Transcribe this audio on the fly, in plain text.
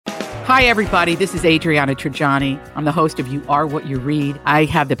Hi, everybody. This is Adriana Trajani. I'm the host of You Are What You Read. I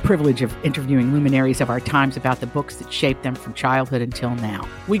have the privilege of interviewing luminaries of our times about the books that shaped them from childhood until now.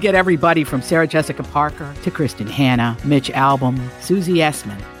 We get everybody from Sarah Jessica Parker to Kristen Hanna, Mitch Albom, Susie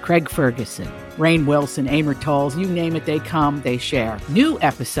Essman, Craig Ferguson, Rainn Wilson, Amor Tolls, you name it, they come, they share. New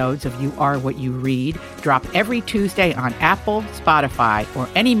episodes of You Are What You Read drop every Tuesday on Apple, Spotify, or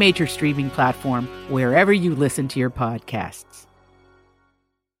any major streaming platform wherever you listen to your podcasts.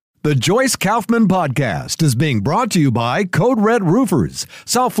 The Joyce Kaufman Podcast is being brought to you by Code Red Roofers,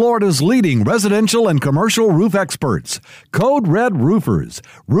 South Florida's leading residential and commercial roof experts. Code Red Roofers,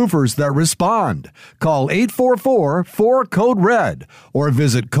 roofers that respond. Call 844-4CODE-RED or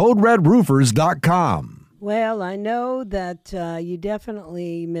visit CodeRedRoofers.com. Well, I know that you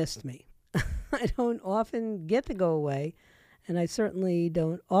definitely missed me. I don't often get to go away, and I certainly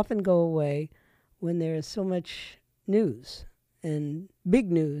don't often go away when there is so much news. And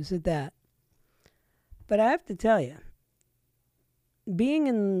big news at that. But I have to tell you, being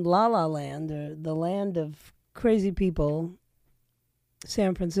in La La Land, or the land of crazy people,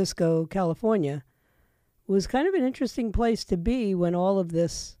 San Francisco, California, was kind of an interesting place to be when all of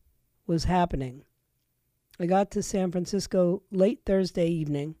this was happening. I got to San Francisco late Thursday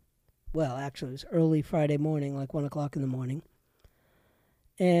evening. Well, actually, it was early Friday morning, like 1 o'clock in the morning.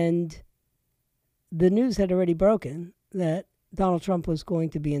 And the news had already broken that Donald Trump was going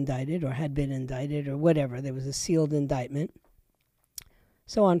to be indicted or had been indicted or whatever. There was a sealed indictment.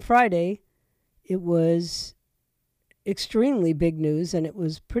 So on Friday, it was extremely big news, and it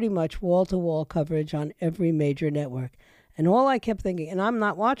was pretty much wall-to-wall coverage on every major network. And all I kept thinking, and I'm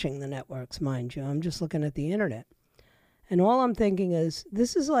not watching the networks, mind you, I'm just looking at the internet. And all I'm thinking is,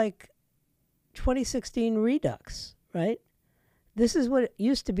 this is like 2016 Redux, right? This is what it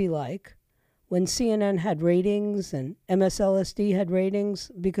used to be like when CNN had ratings and MSLSD had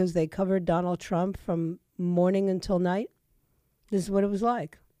ratings because they covered Donald Trump from morning until night. This is what it was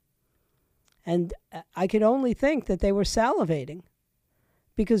like. And I could only think that they were salivating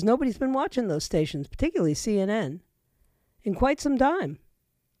because nobody's been watching those stations, particularly CNN, in quite some time.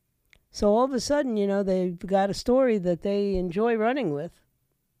 So all of a sudden, you know, they've got a story that they enjoy running with.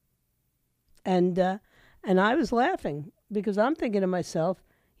 And I was laughing because I'm thinking to myself,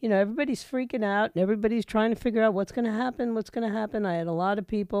 you know, everybody's freaking out and everybody's trying to figure out what's going to happen. I had a lot of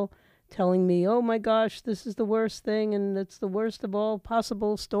people telling me, oh my gosh, this is the worst thing and it's the worst of all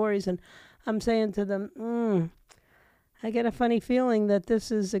possible stories. And I'm saying to them, I get a funny feeling that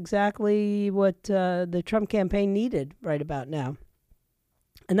this is exactly what the Trump campaign needed right about now.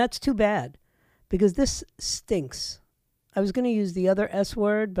 And that's too bad because this stinks. I was going to use the other S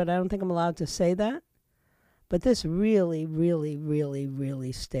word, but I don't think I'm allowed to say that. But this really, really, really,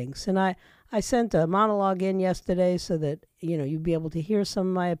 really stinks. And I sent a monologue in yesterday so that, you know, you'd be able to hear some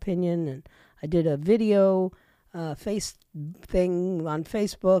of my opinion. And I did a video face thing on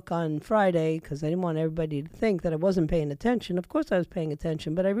Facebook on Friday because I didn't want everybody to think that I wasn't paying attention. Of course I was paying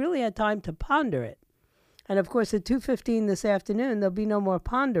attention, but I really had time to ponder it. And of course at 2:15 this afternoon, there'll be no more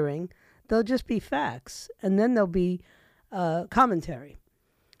pondering. There'll just be facts. And then there'll be commentary.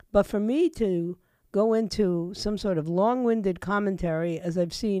 But for me to go into some sort of long-winded commentary, as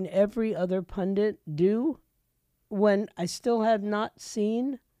I've seen every other pundit do, when I still have not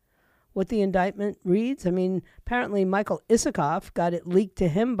seen what the indictment reads. I mean, apparently Michael Isikoff got it leaked to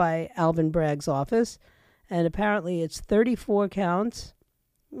him by Alvin Bragg's office, and apparently it's 34 counts.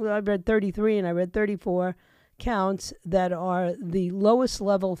 Well, I read 33 and I read 34 counts that are the lowest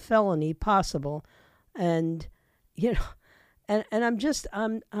level felony possible. And, you know, And I'm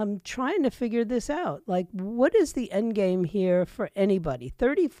trying to figure this out. Like, what is the end game here for anybody?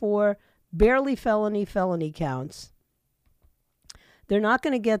 34 barely felony counts. They're not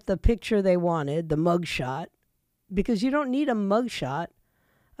going to get the picture they wanted, the mugshot, because you don't need a mugshot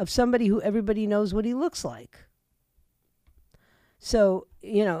of somebody who everybody knows what he looks like. So,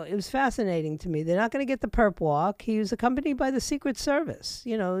 you know, it was fascinating to me. They're not going to get the perp walk. He was accompanied by the Secret Service.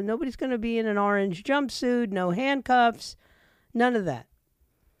 You know, nobody's going to be in an orange jumpsuit, no handcuffs. None of that.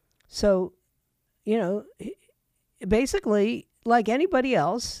 So, you know, basically, like anybody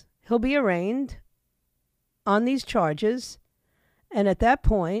else, he'll be arraigned on these charges. And at that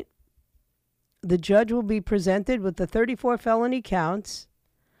point, the judge will be presented with the 34 felony counts.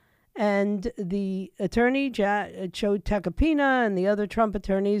 And the attorney, Joe Tacopina, and the other Trump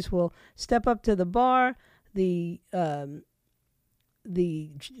attorneys will step up to the bar. The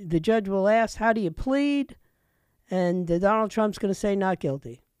judge will ask, how do you plead? And Donald Trump's going to say not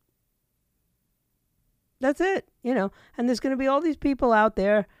guilty. That's it, you know. And there's going to be all these people out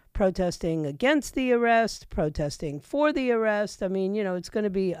there protesting against the arrest, protesting for the arrest. I mean, it's going to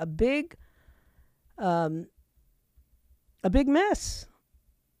be a big mess.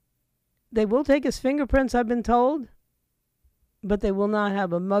 They will take his fingerprints, I've been told, but they will not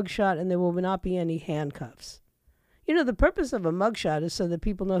have a mugshot and there will not be any handcuffs. The purpose of a mugshot is so that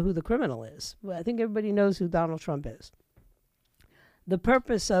people know who the criminal is. Well, I think everybody knows who Donald Trump is. The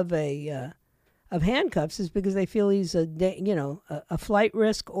purpose of of handcuffs is because they feel he's a flight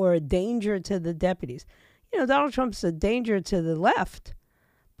risk or a danger to the deputies. Donald Trump's a danger to the left,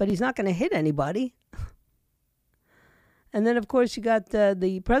 but he's not going to hit anybody. And then, of course, you got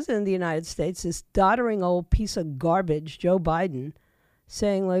the president of the United States, this doddering old piece of garbage, Joe Biden,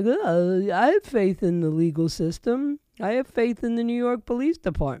 saying like, oh, I have faith in the legal system. I have faith in the New York Police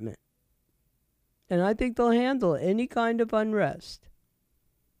Department. And I think they'll handle any kind of unrest.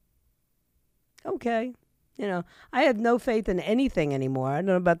 Okay. I have no faith in anything anymore. I don't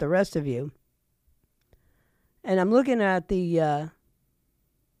know about the rest of you. And I'm looking at the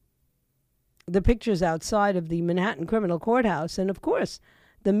pictures outside of the Manhattan Criminal Courthouse. And, of course,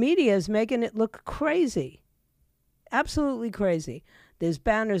 the media is making it look crazy. Absolutely crazy. There's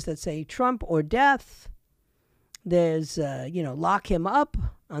banners that say Trump or death. There's, lock him up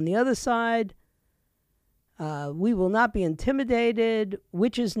on the other side. We will not be intimidated.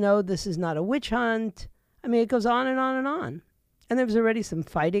 Witches know this is not a witch hunt. I mean, it goes on and on and on. And there was already some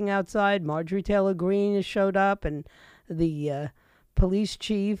fighting outside. Marjorie Taylor Greene has showed up, and the police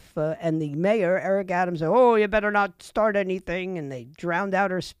chief and the mayor, Eric Adams, said, oh, you better not start anything. And they drowned out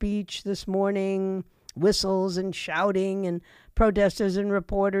her speech this morning. Whistles and shouting and protesters and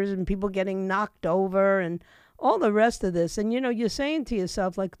reporters and people getting knocked over and all the rest of this. And, you're saying to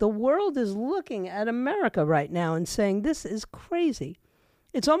yourself, like, the world is looking at America right now and saying, this is crazy.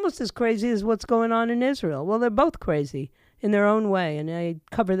 It's almost as crazy as what's going on in Israel. Well, they're both crazy in their own way. And I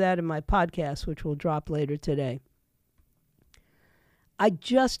cover that in my podcast, which will drop later today. I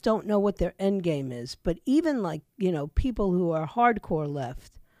just don't know what their end game is. But even like, people who are hardcore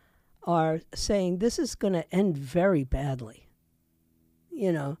left are saying this is going to end very badly.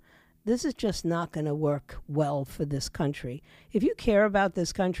 This is just not going to work well for this country. If you care about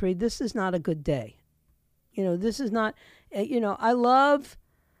this country, this is not a good day. This is not, I love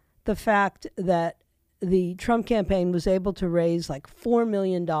the fact that the Trump campaign was able to raise like $4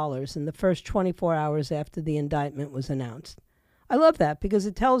 million in the first 24 hours after the indictment was announced. I love that because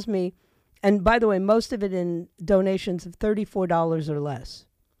it tells me, and by the way, most of it in donations of $34 or less.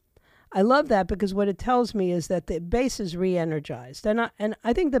 I love that because what it tells me is that the base is re-energized. And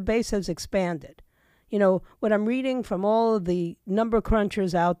I think the base has expanded. What I'm reading from all of the number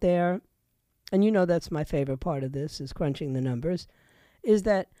crunchers out there, and that's my favorite part of this, is crunching the numbers, is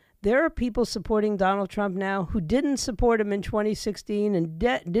that there are people supporting Donald Trump now who didn't support him in 2016 and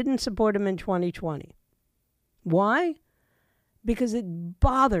didn't support him in 2020. Why? Because it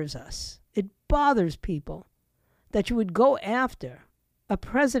bothers us. It bothers people that you would go after a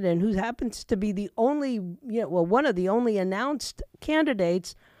president who happens to be the only, one of the only announced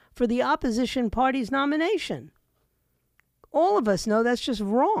candidates for the opposition party's nomination. All of us know that's just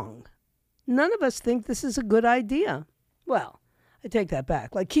wrong. None of us think this is a good idea. Well, I take that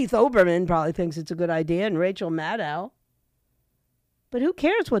back. Like Keith Olbermann probably thinks it's a good idea and Rachel Maddow. But who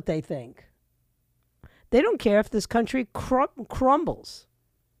cares what they think? They don't care if this country crumbles.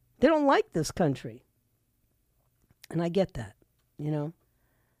 They don't like this country. And I get that,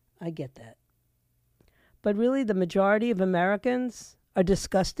 I get that. But really, the majority of Americans are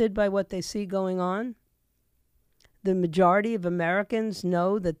disgusted by what they see going on. The majority of Americans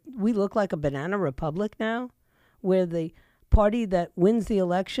know that we look like a banana republic now, where the party that wins the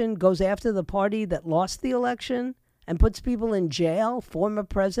election goes after the party that lost the election and puts people in jail, former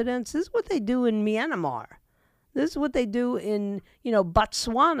presidents. This is what they do in Myanmar. This is what they do in,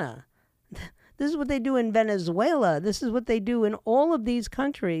 Botswana. This is what they do in Venezuela. This is what they do in all of these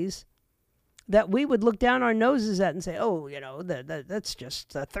countries that we would look down our noses at and say, oh, that's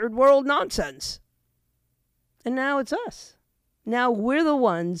just third world nonsense. And now it's us. Now we're the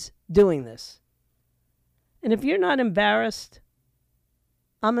ones doing this. And if you're not embarrassed,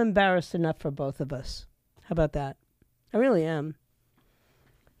 I'm embarrassed enough for both of us. How about that? I really am.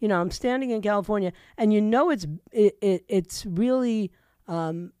 I'm standing in California, and it's really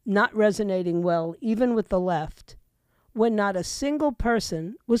not resonating well, even with the left, when not a single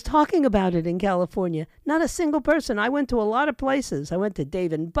person was talking about it in California. Not a single person. I went to a lot of places. I went to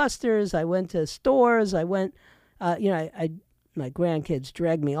Dave & Buster's. I went to stores. I went, my grandkids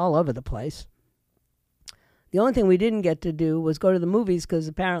dragged me all over the place. The only thing we didn't get to do was go to the movies because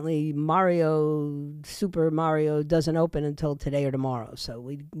apparently Super Mario doesn't open until today or tomorrow. So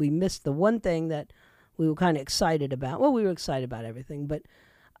we missed the one thing that we were kind of excited about. Well, we were excited about everything, but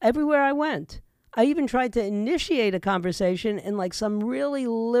everywhere I went, I even tried to initiate a conversation in like some really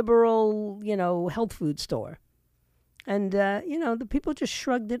liberal, health food store. And, the people just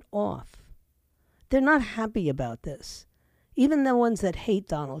shrugged it off. They're not happy about this. Even the ones that hate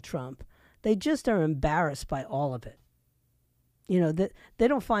Donald Trump. They just are embarrassed by all of it. They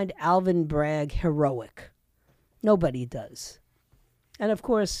don't find Alvin Bragg heroic. Nobody does. And, of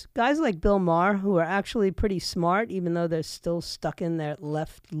course, guys like Bill Maher, who are actually pretty smart, even though they're still stuck in their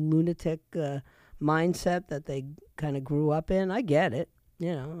left lunatic mindset that they kind of grew up in. I get it.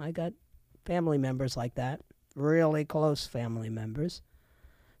 I got family members like that, really close family members.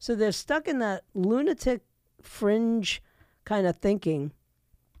 So they're stuck in that lunatic fringe kind of thinking.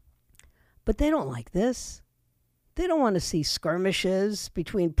 But they don't like this. They don't want to see skirmishes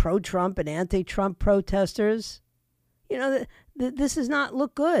between pro-Trump and anti-Trump protesters. This does not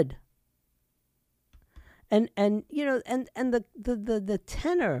look good. And the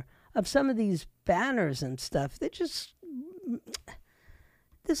tenor of some of these banners and stuff, this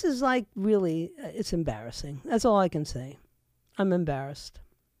is like really, it's embarrassing. That's all I can say. I'm embarrassed.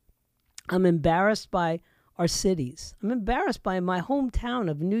 I'm embarrassed by our cities. I'm embarrassed by my hometown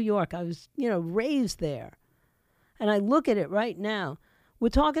of New York. I was, raised there. And I look at it right now. We're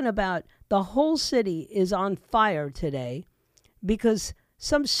talking about the whole city is on fire today because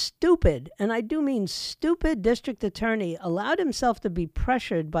some stupid, and I do mean stupid, district attorney allowed himself to be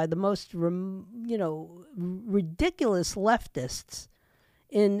pressured by the most, ridiculous leftists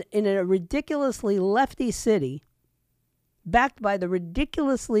in a ridiculously lefty city, backed by the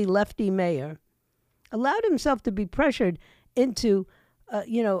ridiculously lefty mayor, allowed himself to be pressured into,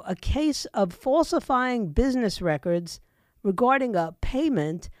 a case of falsifying business records regarding a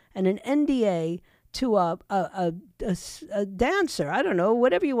payment and an NDA to a dancer. I don't know,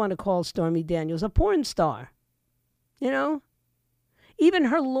 whatever you want to call Stormy Daniels, a porn star. Even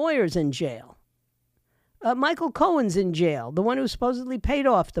her lawyer's in jail. Michael Cohen's in jail, the one who supposedly paid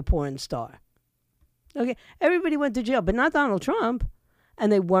off the porn star. Okay, everybody went to jail, but not Donald Trump,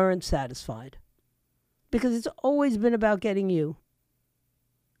 and they weren't satisfied. Because it's always been about getting you.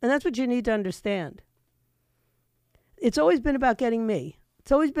 And that's what you need to understand. It's always been about getting me.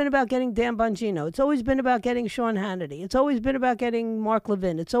 It's always been about getting Dan Bongino. It's always been about getting Sean Hannity. It's always been about getting Mark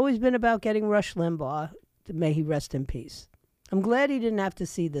Levin. It's always been about getting Rush Limbaugh. May he rest in peace. I'm glad he didn't have to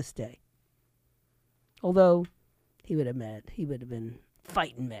see this day. Although he would have been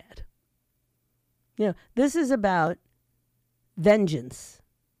fighting mad. This is about vengeance.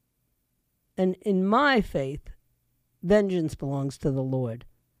 And in my faith, vengeance belongs to the Lord.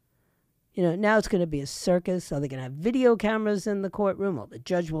 Now it's going to be a circus. Are they going to have video cameras in the courtroom? Well, the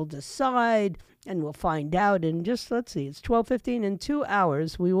judge will decide, and we'll find out. And let's see, it's 12:15. In 2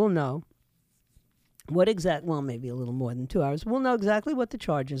 hours, we will know maybe a little more than 2 hours. We'll know exactly what the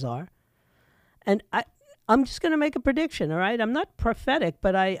charges are. And I'm just going to make a prediction, all right? I'm not prophetic,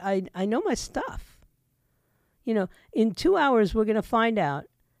 but I know my stuff. In 2 hours, we're going to find out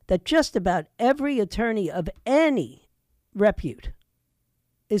that just about every attorney of any repute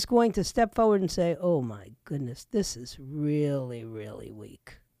is going to step forward and say, oh my goodness, this is really, really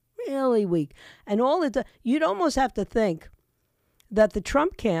weak. Really weak. And you'd almost have to think that the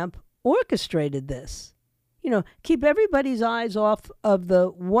Trump camp orchestrated this. Keep everybody's eyes off of the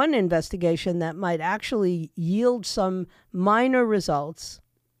one investigation that might actually yield some minor results.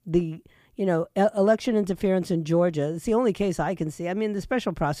 The election interference in Georgia. It's the only case I can see. I mean, the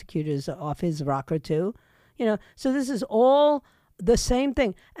special prosecutor's off his rocker too. So this is all the same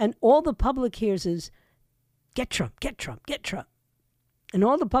thing. And all the public hears is, get Trump, get Trump, get Trump. And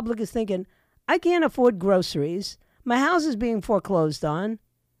all the public is thinking, I can't afford groceries. My house is being foreclosed on.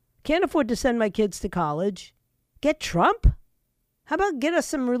 Can't afford to send my kids to college. Get Trump? How about get us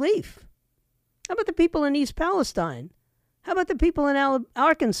some relief? How about the people in East Palestine? How about the people in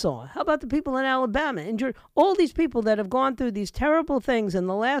Arkansas? How about the people in Alabama? All these people that have gone through these terrible things in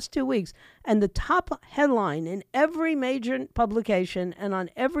the last 2 weeks. And the top headline in every major publication and on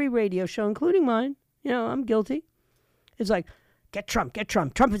every radio show, including mine, I'm guilty. It's like, get Trump, get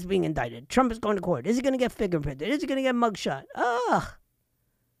Trump. Trump is being indicted. Trump is going to court. Is he going to get fingerprinted? Is he going to get mugshot? Ugh.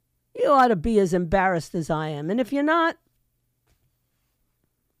 You ought to be as embarrassed as I am. And if you're not,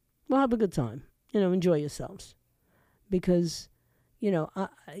 well, have a good time. Enjoy yourselves. Because,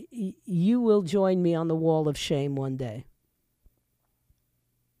 you will join me on the wall of shame one day.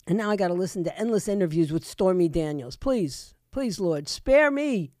 And now I got to listen to endless interviews with Stormy Daniels. Please, Lord, spare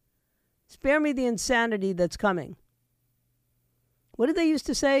me. Spare me the insanity that's coming. What did they used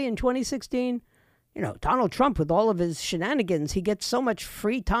to say in 2016? Donald Trump, with all of his shenanigans, he gets so much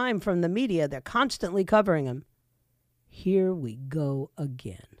free time from the media. They're constantly covering him. Here we go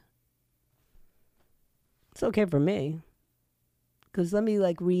again. It's okay for me. Because let me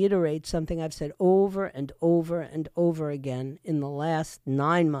reiterate something I've said over and over and over again in the last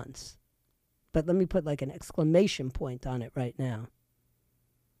 9 months. But let me put an exclamation point on it right now.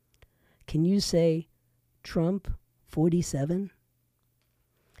 Can you say Trump 47?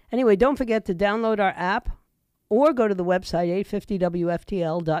 Anyway, don't forget to download our app or go to the website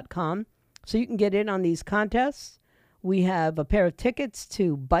 850wftl.com so you can get in on these contests. We have a pair of tickets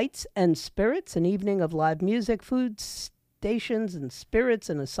to Bites and Spirits, an evening of live music, food stations and spirits,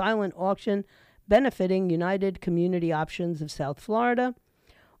 and a silent auction benefiting United Community Options of South Florida.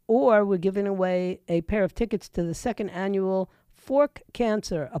 Or we're giving away a pair of tickets to the second annual Fork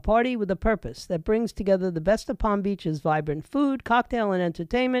Cancer, a party with a purpose that brings together the best of Palm Beach's vibrant food, cocktail, and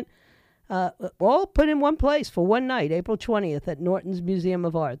entertainment, all put in one place for one night, April 20th at Norton's Museum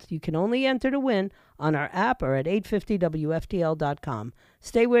of Arts. You can only enter to win on our app or at 850wftl.com.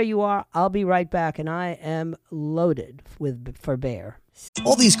 Stay where you are. I'll be right back, and I am loaded for bear.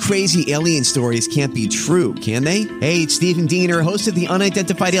 All these crazy alien stories can't be true, can they? Hey, it's Stephen Diener, host of the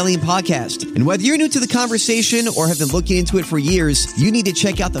Unidentified Alien Podcast. And whether you're new to the conversation or have been looking into it for years, you need to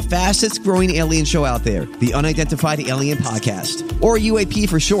check out the fastest growing alien show out there, the Unidentified Alien Podcast, or UAP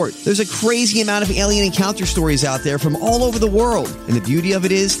for short. There's a crazy amount of alien encounter stories out there from all over the world. And the beauty of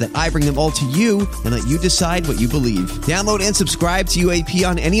it is that I bring them all to you and let you decide what you believe. Download and subscribe to UAP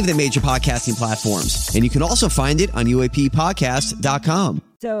on any of the major podcasting platforms. And you can also find it on UAPpodcast.com.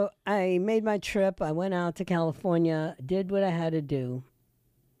 So I made my trip. I went out to California, did what I had to do.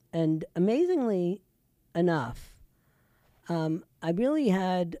 And amazingly enough, I really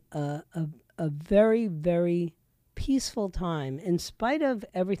had a very, very peaceful time in spite of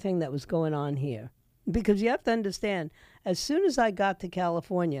everything that was going on here. Because you have to understand, as soon as I got to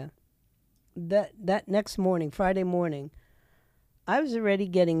California, that next morning, Friday morning, I was already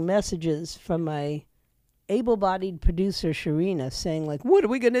getting messages from my able-bodied producer Sharina saying what are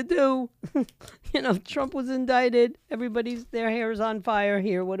we going to do? Trump was indicted. Their hair is on fire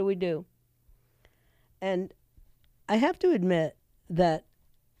here. What do we do? And I have to admit that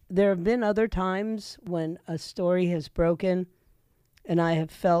there have been other times when a story has broken and I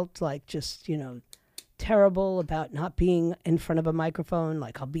have felt terrible about not being in front of a microphone.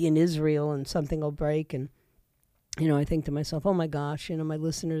 I'll be in Israel and something will break. And, I think to myself, oh my gosh, my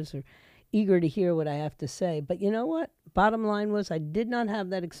listeners are eager to hear what I have to say. But you know what? Bottom line was I did not have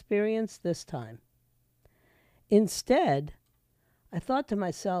that experience this time. Instead, I thought to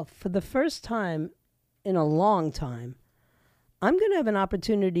myself, for the first time in a long time, I'm going to have an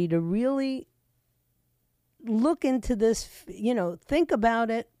opportunity to really look into this, think about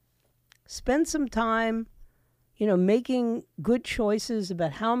it, spend some time, making good choices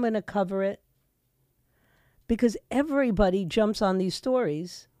about how I'm going to cover it. Because everybody jumps on these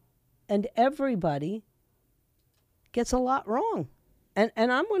stories and everybody gets a lot wrong. And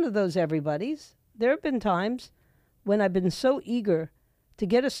I'm one of those everybody's. There have been times when I've been so eager to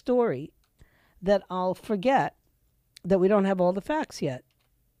get a story that I'll forget that we don't have all the facts yet.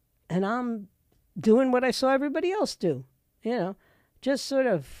 And I'm doing what I saw everybody else do, just sort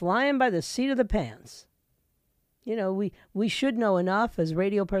of flying by the seat of the pants. We should know enough as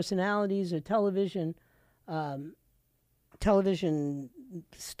radio personalities or television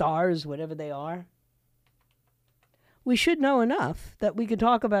stars, whatever they are. We should know enough that we can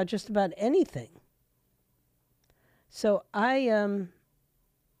talk about just about anything. So I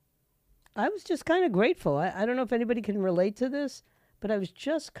was just kind of grateful. I don't know if anybody can relate to this, but I was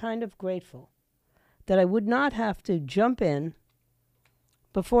just kind of grateful that I would not have to jump in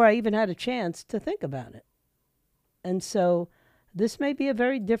before I even had a chance to think about it. And so this may be a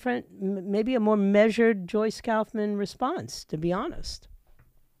very different, maybe a more measured Joyce Kaufman response, to be honest.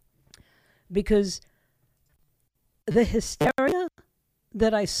 Because the hysteria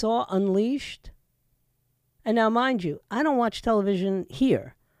that I saw unleashed, and now mind you, I don't watch television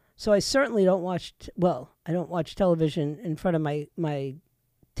here, so I certainly don't watch, I don't watch television in front of my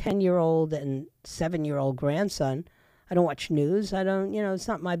 10-year-old and 7-year-old grandson. I don't watch news. I don't, it's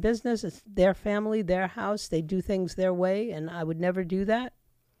not my business. It's their family, their house. They do things their way, and I would never do that.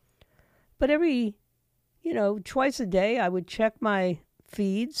 But every, twice a day, I would check my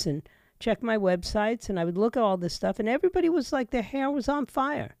feeds and check my websites, and I would look at all this stuff, and everybody was like their hair was on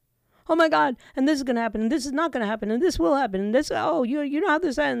fire. oh my God, and this is going to happen, and this is not going to happen, and this will happen, and this, you know how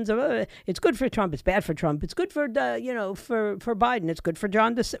this ends. It's good for Trump. It's bad for Trump. It's good for, for Biden. It's good for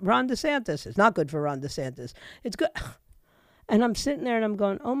Ron DeSantis. It's not good for Ron DeSantis. It's good. And I'm sitting there and I'm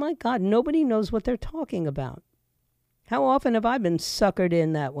going, oh my God, nobody knows what they're talking about. How often have I been suckered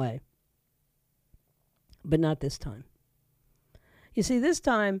in that way? But not this time. You see, this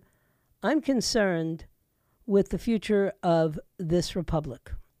time I'm concerned with the future of this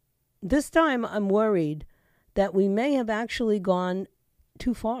republic. This time I'm worried that we may have actually gone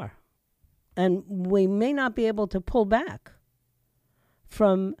too far and we may not be able to pull back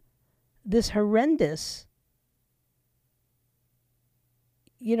from this horrendous,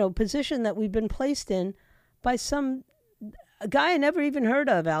 position that we've been placed in by a guy I never even heard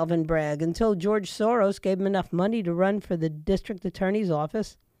of, Alvin Bragg, until George Soros gave him enough money to run for the district attorney's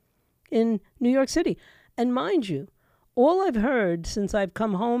office in New York City. And mind you, all I've heard since I've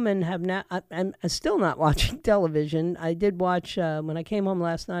come home and I'm still not watching television. I did watch, when I came home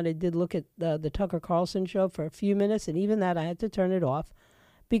last night, I did look at the Tucker Carlson show for a few minutes, and even that I had to turn it off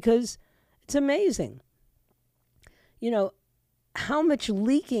because it's amazing. How much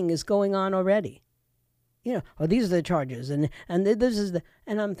leaking is going on already. These are the charges, and this is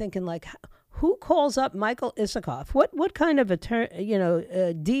and I'm thinking, like, who calls up Michael Isikoff? What kind of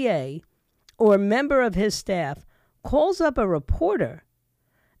DA or member of his staff calls up a reporter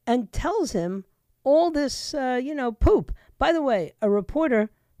and tells him all this, poop? By the way, a reporter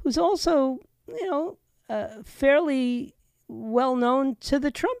who's also, fairly well known to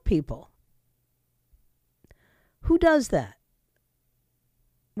the Trump people. Who does that?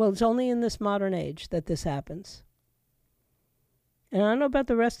 Well, it's only in this modern age that this happens. And I don't know about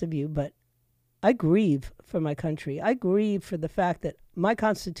the rest of you, but I grieve for my country. I grieve for the fact that my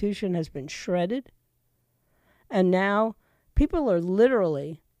Constitution has been shredded. And now people are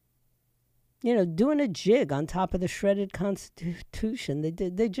literally, doing a jig on top of the shredded Constitution.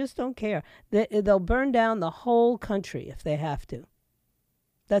 They just don't care. They'll burn down the whole country if they have to.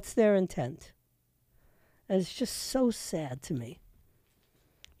 That's their intent. And it's just so sad to me.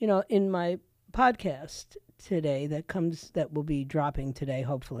 In my podcast today that will be dropping today,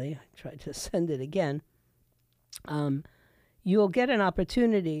 hopefully, I tried to send it again, you'll get an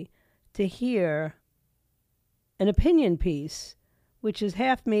opportunity to hear an opinion piece, which is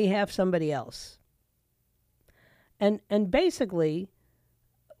half me, half somebody else. And basically,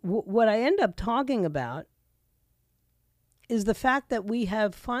 what I end up talking about is the fact that we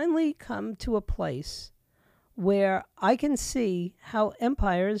have finally come to a place where I can see how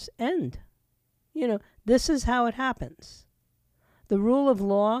empires end. This is how it happens. The rule of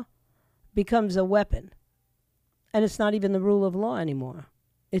law becomes a weapon. And it's not even the rule of law anymore.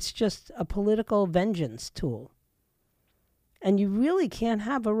 It's just a political vengeance tool. And you really can't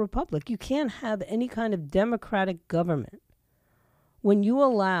have a republic. You can't have any kind of democratic government when you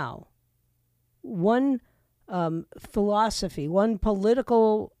allow one philosophy, one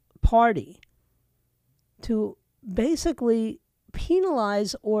political party to basically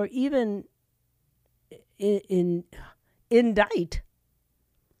penalize or even indict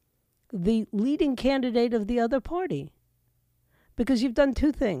the leading candidate of the other party. Because you've done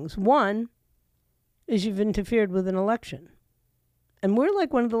two things. One is you've interfered with an election. And we're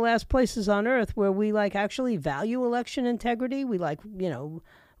like one of the last places on earth where we actually value election integrity. We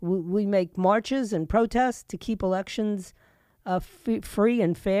we make marches and protests to keep elections free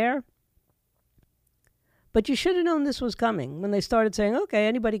and fair. But you should have known this was coming when they started saying, okay,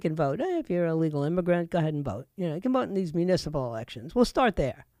 anybody can vote. If you're a legal immigrant, go ahead and vote. You can vote in these municipal elections. We'll start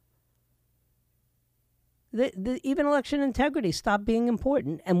there. Even election integrity stopped being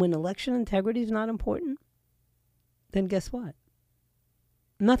important. And when election integrity is not important, then guess what?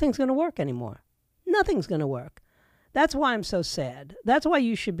 Nothing's going to work anymore. Nothing's going to work. That's why I'm so sad. That's why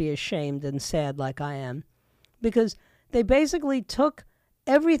you should be ashamed and sad like I am. Because they basically took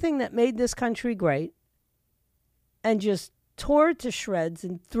everything that made this country great and just tore it to shreds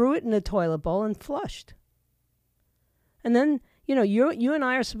and threw it in a toilet bowl and flushed. And then, you and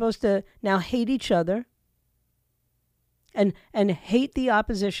I are supposed to now hate each other and hate the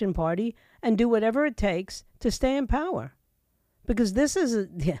opposition party and do whatever it takes to stay in power. Because this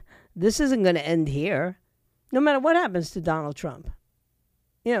isn't going to end here, no matter what happens to Donald Trump.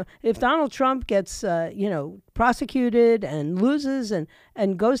 If Donald Trump gets, prosecuted and loses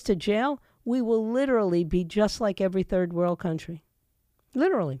and goes to jail, we will literally be just like every third world country.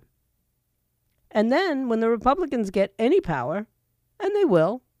 Literally. And then when the Republicans get any power, and they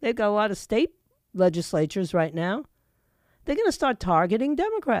will, they've got a lot of state legislatures right now, they're going to start targeting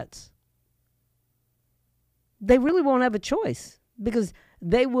Democrats. They really won't have a choice because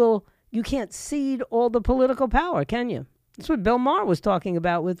they will you can't cede all the political power, can you? That's what Bill Maher was talking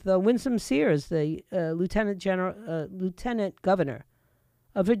about with Winsome Sears, the lieutenant governor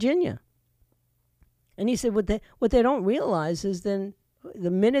of Virginia. And he said what they don't realize is then the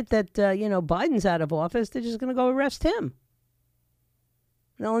minute that Biden's out of office, they're just going to go arrest him.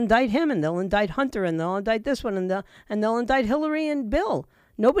 They'll indict him, and they'll indict Hunter, and they'll indict this one, and they'll indict Hillary and Bill.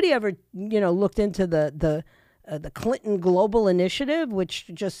 Nobody ever looked into the Clinton Global Initiative,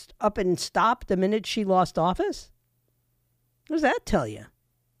 which just up and stopped the minute she lost office. What does that tell you?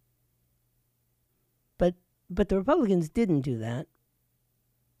 But the Republicans didn't do that.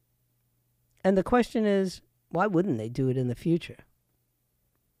 And the question is, why wouldn't they do it in the future?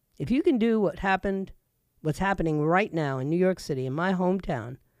 If you can do what's happening right now in New York City, in my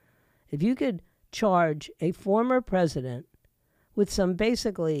hometown, if you could charge a former president with some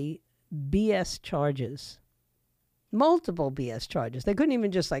basically BS charges, multiple BS charges. They couldn't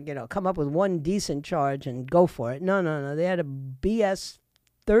even just come up with one decent charge and go for it. No. They had a BS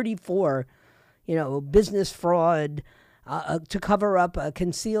 34, business fraud to cover up,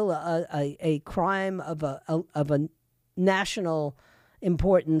 conceal a crime of a national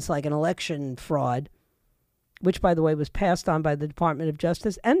importance, like an election fraud, which, by the way, was passed on by the Department of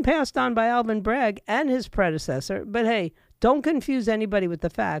Justice and passed on by Alvin Bragg and his predecessor. But hey, don't confuse anybody with the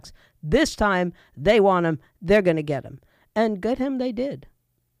facts. This time, they want him. They're going to get him. And get him they did.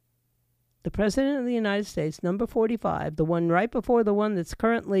 The President of the United States, number 45, the one right before the one that's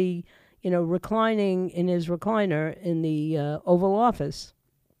currently, reclining in his recliner in the Oval Office,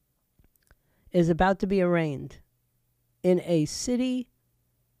 is about to be arraigned in a city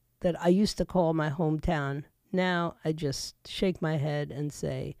that I used to call my hometown. Now I just shake my head and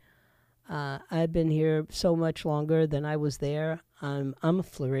say, I've been here so much longer than I was there. I'm a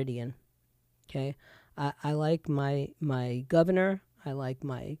Floridian. Okay, I like my governor. I like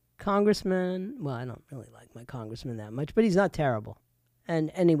my congressman. Well, I don't really like my congressman that much, but he's not terrible.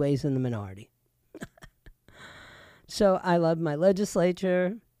 And anyways, in the minority. So I love my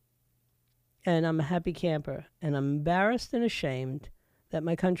legislature, and I'm a happy camper. And I'm embarrassed and ashamed that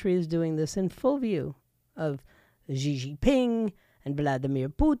my country is doing this in full view of Xi Jinping and Vladimir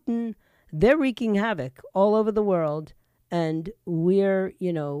Putin. They're wreaking havoc all over the world, and we're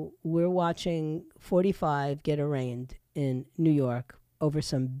watching 45 get arraigned in New York over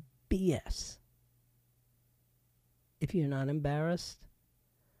some BS. If you're not embarrassed,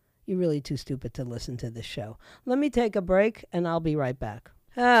 you're really too stupid to listen to this show. Let me take a break, and I'll be right back.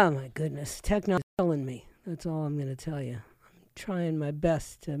 Oh, my goodness. Technology is killing me. That's all I'm going to tell you. I'm trying my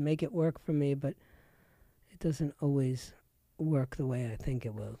best to make it work for me, but it doesn't always work the way I think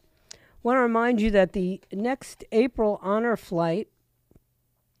it will. I want to remind you that the next April honor flight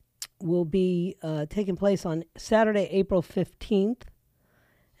will be taking place on Saturday, April 15th,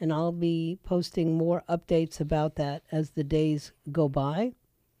 and I'll be posting more updates about that as the days go by.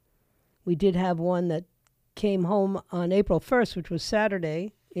 We did have one that came home on April 1st, which was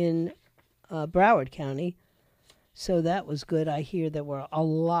Saturday in Broward County, so that was good. I hear there were a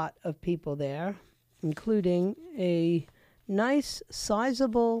lot of people there, including a nice,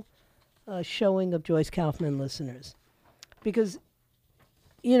 sizable showing of Joyce Kaufman listeners. Because,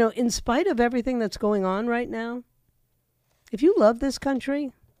 in spite of everything that's going on right now, if you love this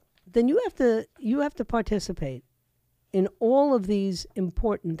country, then you have to participate in all of these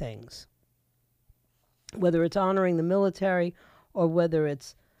important things, whether it's honoring the military or whether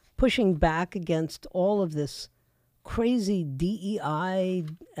it's pushing back against all of this crazy DEI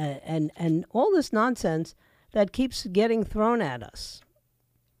and all this nonsense that keeps getting thrown at us.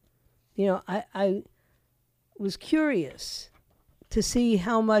 I was curious to see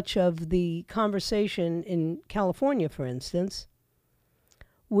how much of the conversation in California, for instance,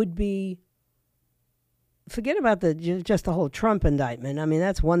 would be, forget about just the whole Trump indictment. I mean,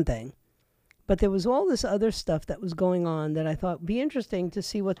 that's one thing. But there was all this other stuff that was going on that I thought would be interesting to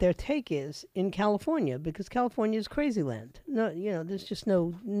see what their take is in California, because California is crazy land. No, there's just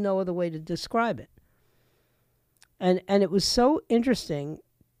no other way to describe it. And it was so interesting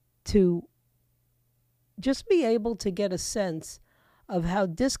to just be able to get a sense of how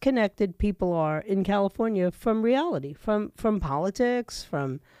disconnected people are in California from reality, from politics,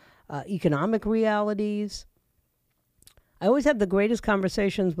 from economic realities. I always have the greatest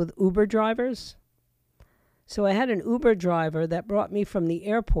conversations with Uber drivers. So I had an Uber driver that brought me from the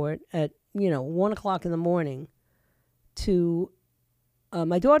airport at 1 o'clock in the morning to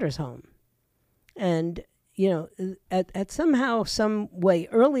my daughter's home. And at somehow, some way,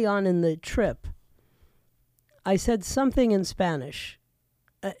 early on in the trip, I said something in Spanish.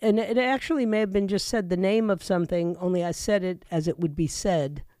 And it actually may have been just said the name of something, only I said it as it would be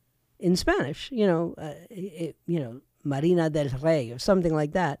said in Spanish, Marina del Rey or something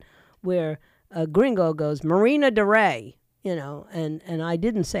like that, where a gringo goes, Marina del Rey, and I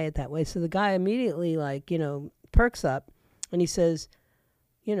didn't say it that way. So the guy immediately, perks up and he says,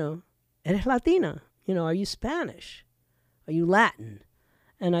 eres Latina, are you Spanish? Are you Latin?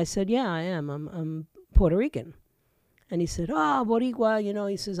 And I said, yeah, I am. I'm Puerto Rican. And he said, Boricua,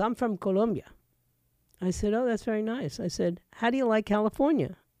 he says, I'm from Colombia. I said, oh, that's very nice. I said, how do you like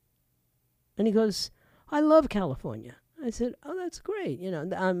California? And he goes, I love California. I said, oh, that's great.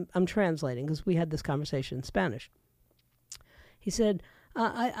 I'm translating because we had this conversation in Spanish. He said,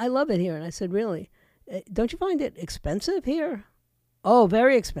 I love it here. And I said, really? Don't you find it expensive here? Oh,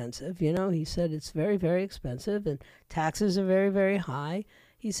 very expensive. He said, it's very, very expensive and taxes are very, very high.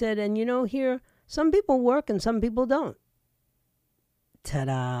 He said, and here, some people work and some people don't.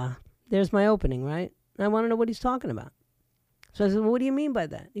 Ta-da. There's my opening, right? I want to know what he's talking about. So I said, well, what do you mean by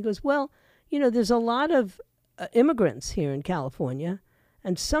that? He goes, well, there's a lot of immigrants here in California,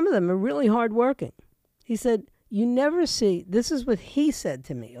 and some of them are really hardworking. He said, you never see, this is what he said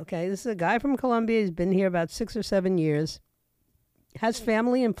to me, okay? This is a guy from Colombia. He's been here about 6 or 7 years, has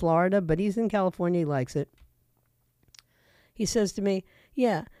family in Florida, but he's in California. He likes it. He says to me,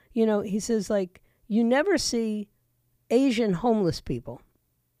 yeah, he says, you never see Asian homeless people.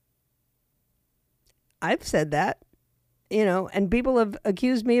 I've said that. And people have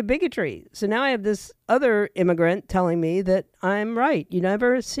accused me of bigotry. So now I have this other immigrant telling me that I'm right. You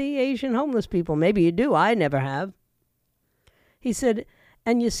never see Asian homeless people. Maybe you do. I never have. He said,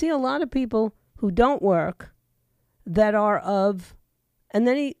 and you see a lot of people who don't work that are of, and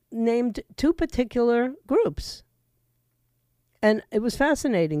then he named 2 particular groups. And it was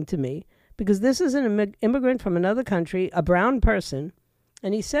fascinating to me because this is an immigrant from another country, a brown person.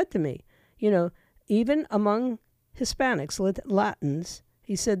 And he said to me, even among Hispanics, Latins,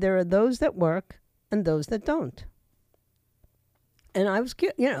 he said there are those that work and those that don't. And I was,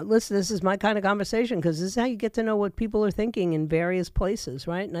 listen, this is my kind of conversation because this is how you get to know what people are thinking in various places,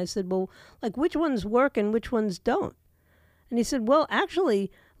 right? And I said, well, which ones work and which ones don't? And he said, well,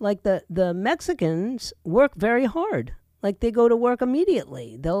 actually, the Mexicans work very hard. They go to work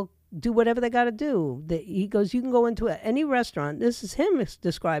immediately. They'll do whatever they got to do. He goes, you can go into any restaurant. This is him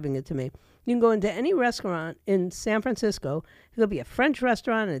describing it to me. You can go into any restaurant in San Francisco. It could be a French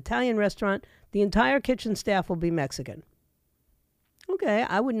restaurant, an Italian restaurant. The entire kitchen staff will be Mexican. Okay,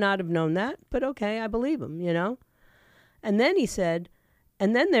 I would not have known that, but okay, I believe him, And then he said,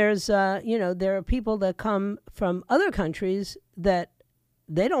 and then there's, there are people that come from other countries that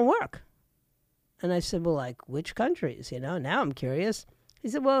they don't work. And I said, well, which countries, Now I'm curious. He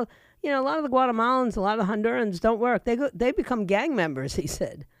said, well, a lot of the Guatemalans, a lot of Hondurans don't work. They become gang members, he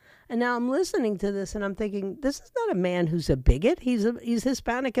said. And now I'm listening to this and I'm thinking, this is not a man who's a bigot. He's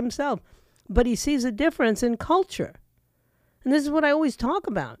Hispanic himself, but he sees a difference in culture. And this is what I always talk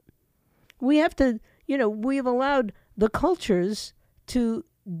about. We have to, we've allowed the cultures to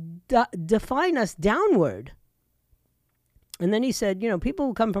define us downward. And then he said, people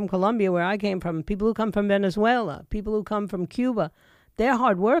who come from Colombia, where I came from, people who come from Venezuela, people who come from Cuba, they're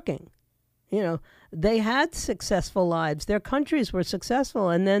hardworking. They had successful lives. Their countries were successful.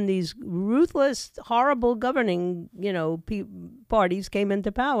 And then these ruthless, horrible governing, parties came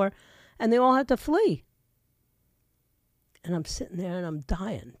into power and they all had to flee. And I'm sitting there and I'm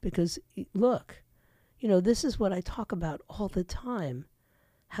dying because, look, this is what I talk about all the time,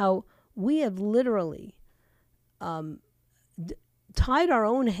 how we have literally tied our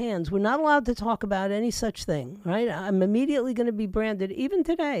own hands. We're not allowed to talk about any such thing, right? I'm immediately going to be branded. Even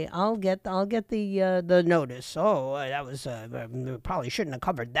today, I'll get the notice. Oh, that was probably shouldn't have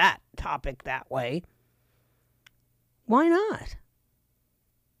covered that topic that way. Why not?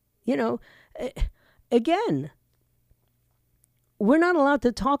 Again, we're not allowed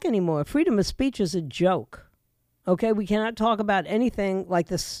to talk anymore. Freedom of speech is a joke. Okay, we cannot talk about anything like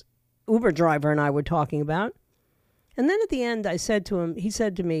this Uber driver and I were talking about. And then at the end, I said to him, he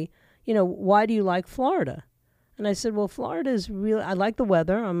said to me, why do you like Florida? And I said, well, Florida is really, I like the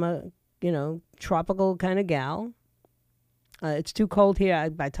weather. I'm a, tropical kind of gal. It's too cold here.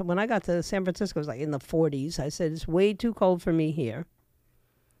 When I got to San Francisco, it was in the 40s. I said, it's way too cold for me here.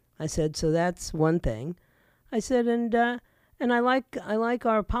 I said, so that's one thing. I said, and I like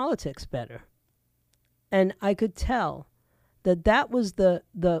our politics better. And I could tell that was the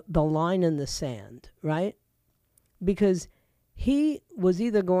line in the sand, right? Because he was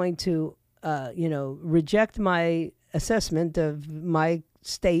either going to, reject my assessment of my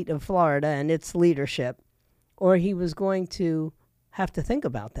state of Florida and its leadership, or he was going to have to think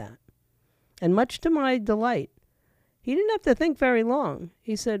about that. And much to my delight, he didn't have to think very long.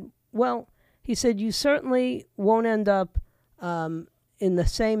 He said, Well, he said, you certainly won't end up in the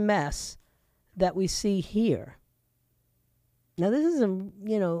same mess that we see here. Now, this is,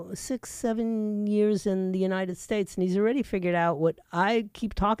 6-7 years in the United States, and he's already figured out what I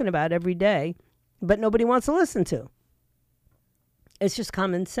keep talking about every day, but nobody wants to listen to. It's just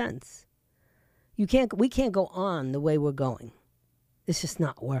common sense. We can't go on the way we're going. It's just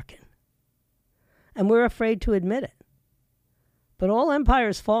not working. And we're afraid to admit it. But all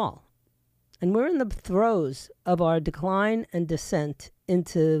empires fall. And we're in the throes of our decline and descent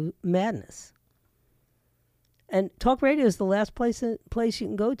into madness. And talk radio is the last place you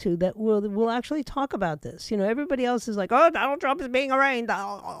can go to that will actually talk about this. Everybody else is like, oh, Donald Trump is being arraigned.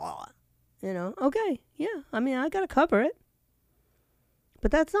 Okay, yeah. I got to cover it.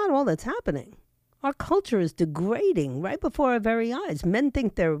 But that's not all that's happening. Our culture is degrading right before our very eyes. Men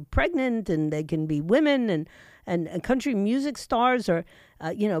think they're pregnant and they can be women, and country music stars are,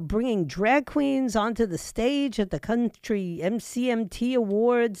 bringing drag queens onto the stage at the country MCMT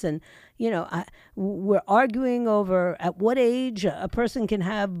awards. And, we're arguing over at what age a person can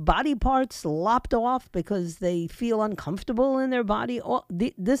have body parts lopped off because they feel uncomfortable in their body.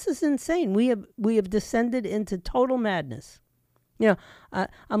 This is insane. We have descended into total madness.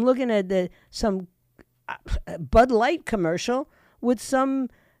 I'm looking at some Bud Light commercial with some,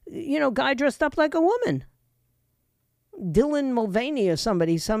 guy dressed up like a woman. Dylan Mulvaney or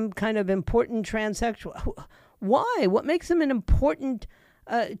somebody, some kind of important transsexual. Why? What makes him an important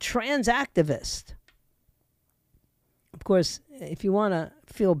trans activist? Of course, if you want to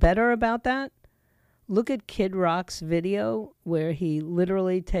feel better about that, look at Kid Rock's video where he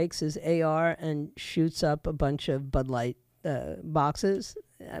literally takes his AR and shoots up a bunch of Bud Light boxes.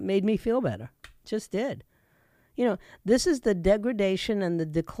 That made me feel better. Just did. This is the degradation and the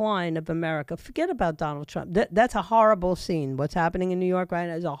decline of America. Forget about Donald Trump. That's a horrible scene. What's happening in New York right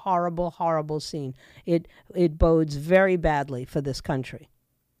now is a horrible, horrible scene. It bodes very badly for this country.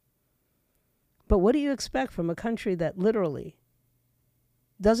 But what do you expect from a country that literally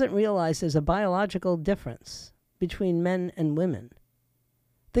doesn't realize there's a biological difference between men and women?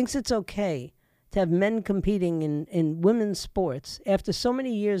 Thinks it's okay to have men competing in women's sports after so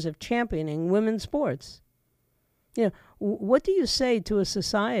many years of championing women's sports. What do you say to a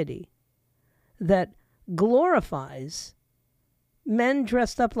society that glorifies men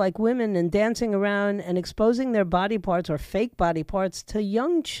dressed up like women and dancing around and exposing their body parts or fake body parts to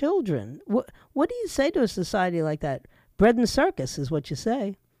young children? What do you say to a society like that? Bread and circus is what you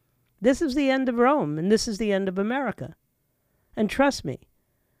say. This is the end of Rome, and this is the end of America. And trust me,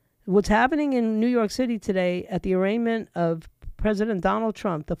 what's happening in New York City today at the arraignment of President Donald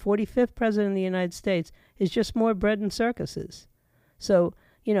Trump, the 45th president of the United States, is just more bread and circuses. So,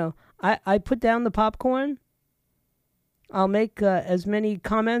 I put down the popcorn. I'll make as many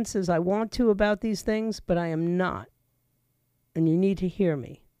comments as I want to about these things, but I am not, and you need to hear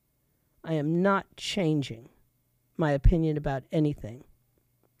me, I am not changing my opinion about anything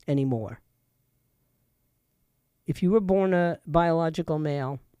anymore. If you were born a biological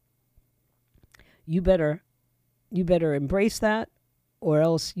male, you better embrace that, or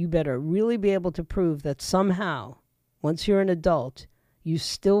else you better really be able to prove that somehow, once you're an adult, you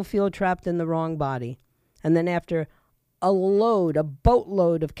still feel trapped in the wrong body. And then after a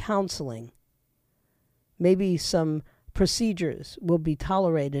boatload of counseling, maybe some procedures will be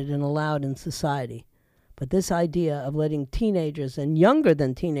tolerated and allowed in society. But this idea of letting teenagers and younger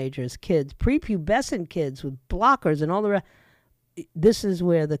than teenagers, kids, prepubescent kids with blockers and all the rest, this is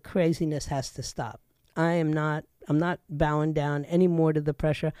where the craziness has to stop. I'm not bowing down any more to the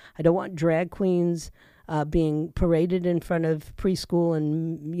pressure. I don't want drag queens being paraded in front of preschool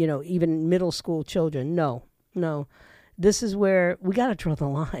and, even middle school children. No. This is where we got to draw the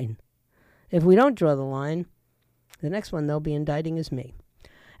line. If we don't draw the line, the next one they'll be indicting is me.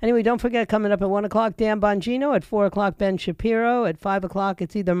 Anyway, don't forget, coming up at 1 o'clock, Dan Bongino. At 4 o'clock, Ben Shapiro. At 5 o'clock,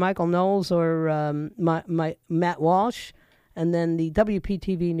 it's either Michael Knowles or Matt Walsh. And then the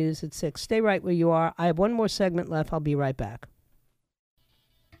WPTV News at 6. Stay right where you are. I have one more segment left. I'll be right back.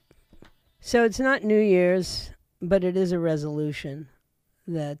 So it's not New Year's, but it is a resolution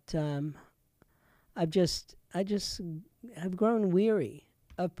that I've grown weary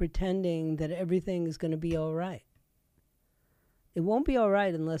of pretending that everything is going to be all right. It won't be all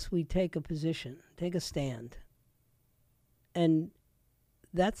right unless we take a position, take a stand. And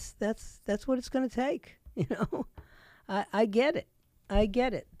that's what it's going to take, I get it. I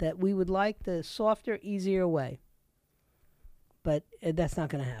get it that we would like the softer, easier way. But that's not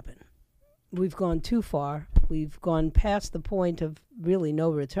going to happen. We've gone too far. We've gone past the point of really no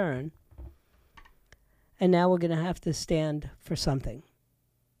return. And now we're going to have to stand for something.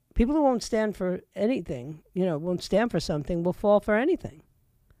 People who won't stand for anything, won't stand for something, will fall for anything.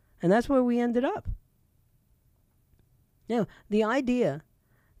 And that's where we ended up. The idea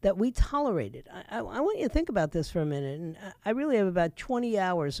that we tolerated, I want you to think about this for a minute. And I really have about 20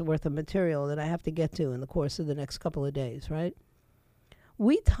 hours worth of material that I have to get to in the course of the next couple of days, right?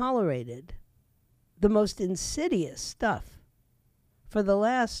 We tolerated the most insidious stuff for the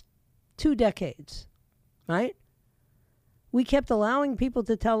last 2 decades, right? We kept allowing people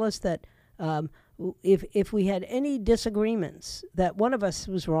to tell us that if we had any disagreements, that one of us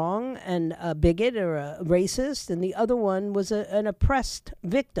was wrong and a bigot or a racist, and the other one was an oppressed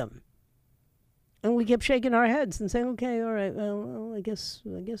victim. And we kept shaking our heads and saying, okay, all right, well, I guess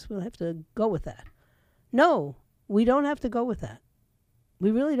we'll have to go with that. No, we don't have to go with that.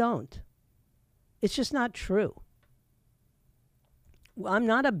 We really don't. It's just not true. I'm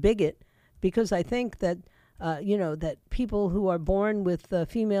not a bigot because I think that that people who are born with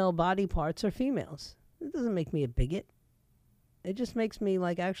female body parts are females. It doesn't make me a bigot. It just makes me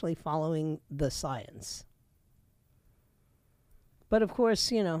like actually following the science. But of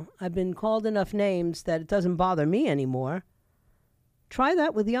course, I've been called enough names that it doesn't bother me anymore. Try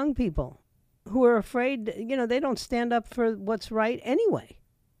that with young people who are afraid, they don't stand up for what's right anyway.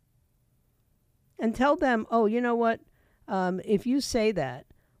 And tell them, oh, you know what? If you say that,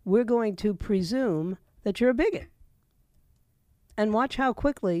 we're going to presume that you're a bigot. And watch how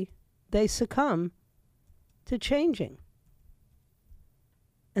quickly they succumb to changing.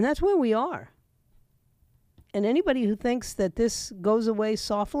 And that's where we are. And anybody who thinks that this goes away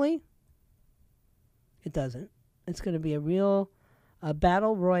softly, it doesn't. It's going to be a real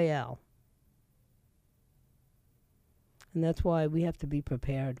battle royale. And that's why we have to be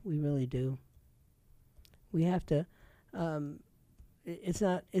prepared. We really do. We have to,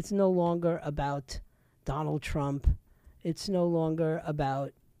 it's no longer about Donald Trump. It's no longer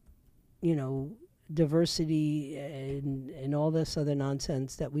about, diversity and all this other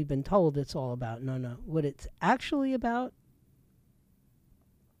nonsense that we've been told it's all about. No. What it's actually about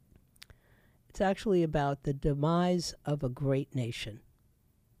the demise of a great nation.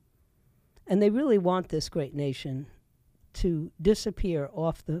 And they really want this great nation to disappear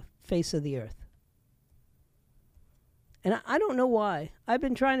off the face of the earth. And I don't know why. I've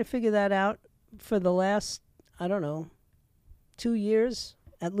been trying to figure that out for the last, 2 years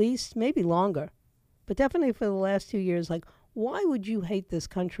at least, maybe longer. But definitely for the last 2 years, like, why would you hate this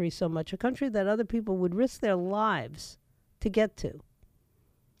country so much? A country that other people would risk their lives to get to.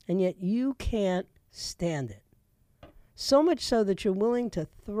 And yet you can't stand it. So much so that you're willing to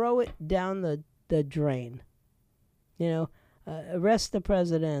throw it down the drain. Arrest the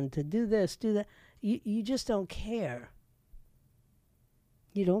president, to do this, do that. You just don't care.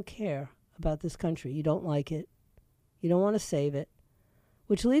 You don't care about this country. You don't like it. You don't want to save it.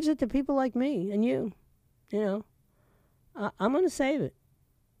 Which leaves it to people like me and you. I'm going to save it.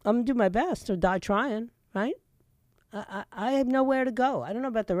 I'm going to do my best or die trying, right? I have nowhere to go. I don't know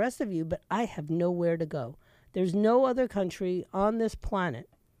about the rest of you, but I have nowhere to go. There's no other country on this planet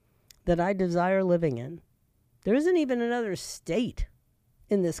that I desire living in. There isn't even another state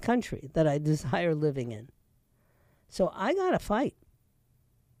in this country that I desire living in. So I got to fight.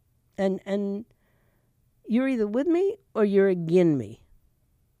 And you're either with me or you're against me.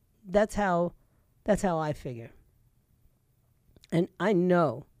 That's how I figure. And I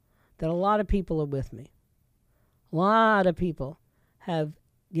know that a lot of people are with me. A lot of people have,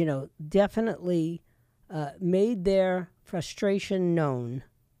 definitely made their frustration known.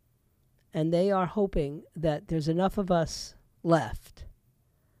 And they are hoping that there's enough of us left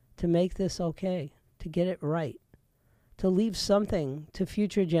to make this okay, to get it right, to leave something to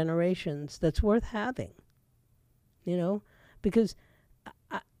future generations that's worth having. Because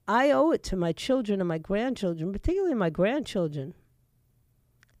I owe it to my children and my grandchildren, particularly my grandchildren,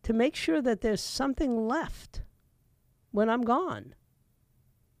 to make sure that there's something left when I'm gone.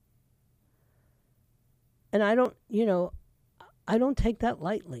 And I don't take that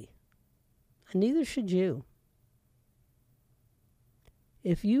lightly. And neither should you.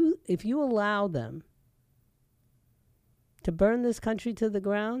 If you allow them to burn this country to the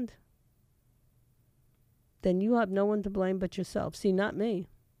ground, then you have no one to blame but yourself. See, not me.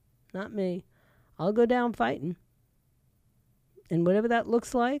 Not me. I'll go down fighting. And whatever that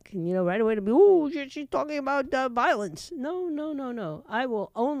looks like, and right away to be, oh, she's talking about violence. No. I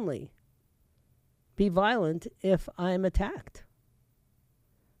will only be violent if I'm attacked.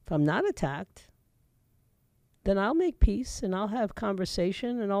 If I'm not attacked, then I'll make peace and I'll have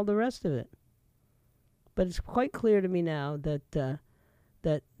conversation and all the rest of it. But it's quite clear to me now that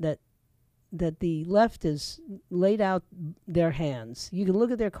that the left has laid out their hands. You can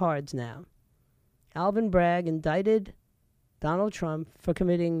look at their cards now. Alvin Bragg indicted Donald Trump for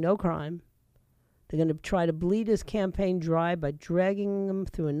committing no crime. They're going to try to bleed his campaign dry by dragging him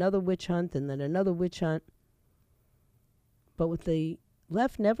through another witch hunt and then another witch hunt. But what the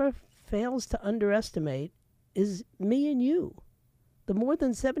left never fails to underestimate is me and you, the more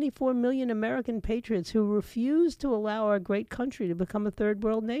than 74 million American patriots who refuse to allow our great country to become a third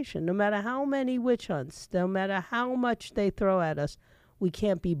world nation. No matter how many witch hunts, no matter how much they throw at us, we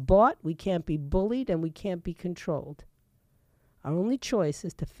can't be bought, we can't be bullied, and we can't be controlled. Our only choice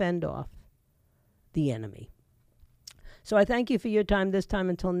is to fend off the enemy. So I thank you for your time this time.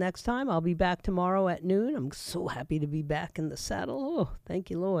 Until next time, I'll be back tomorrow at noon. I'm so happy to be back in the saddle. Oh, thank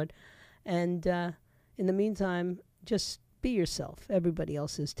you, Lord. And in the meantime, just be yourself. Everybody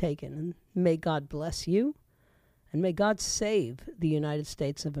else is taken. And may God bless you. And may God save the United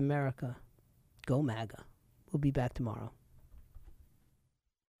States of America. Go MAGA. We'll be back tomorrow.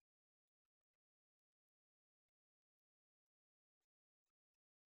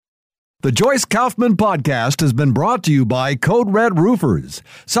 The Joyce Kaufman Podcast has been brought to you by Code Red Roofers,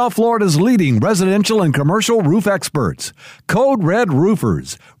 South Florida's leading residential and commercial roof experts. Code Red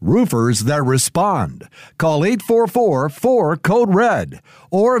Roofers, roofers that respond. Call 844-4-CODE-RED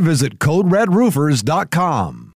or visit CodeRedRoofers.com.